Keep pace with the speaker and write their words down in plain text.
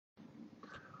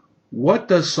What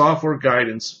does software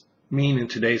guidance mean in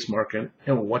today's market,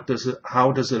 and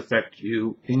how does it affect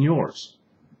you in yours?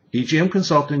 EJM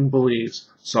Consulting believes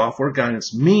software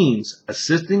guidance means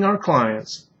assisting our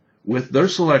clients with their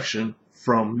selection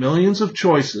from millions of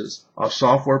choices of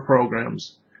software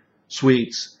programs,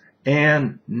 suites,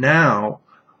 and now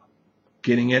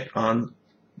getting it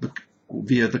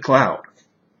via the cloud.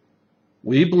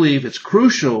 We believe it's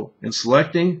crucial in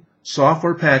selecting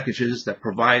software packages that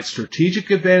provide strategic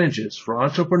advantages for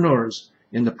entrepreneurs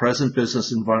in the present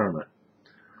business environment.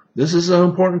 This is an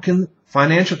important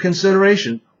financial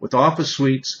consideration, with office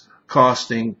suites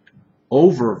costing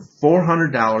over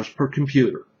 $400 per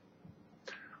computer.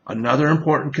 Another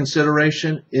important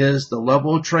consideration is the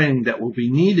level of training that will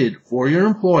be needed for your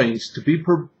employees to be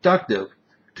productive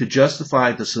to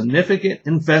justify the significant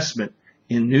investment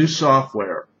in new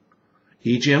software.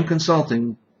 EJM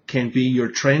Consulting can be your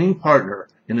training partner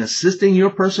in assisting your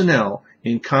personnel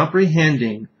in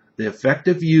comprehending the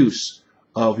effective use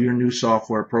of your new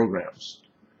software programs.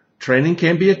 Training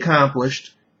can be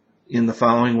accomplished in the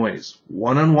following ways: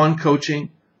 one-on-one coaching,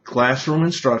 classroom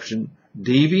instruction,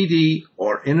 DVD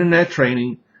or internet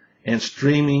training, and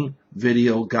streaming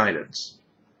video guidance.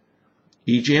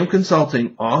 EJM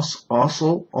Consulting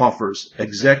also offers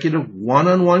executive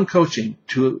one-on-one coaching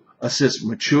to assist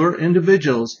mature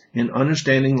individuals in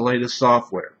understanding the latest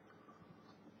software.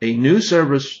 A new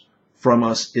service from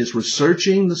us is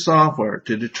researching the software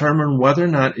to determine whether or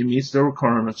not it meets the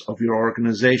requirements of your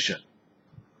organization.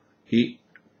 It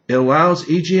allows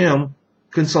EJM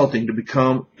Consulting to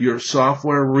become your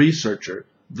software researcher,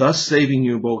 thus saving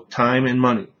you both time and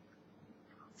money.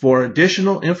 For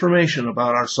additional information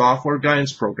about our software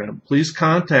guidance program, please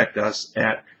contact us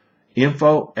at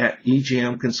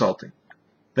info@EJM Consulting.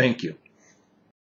 Thank you.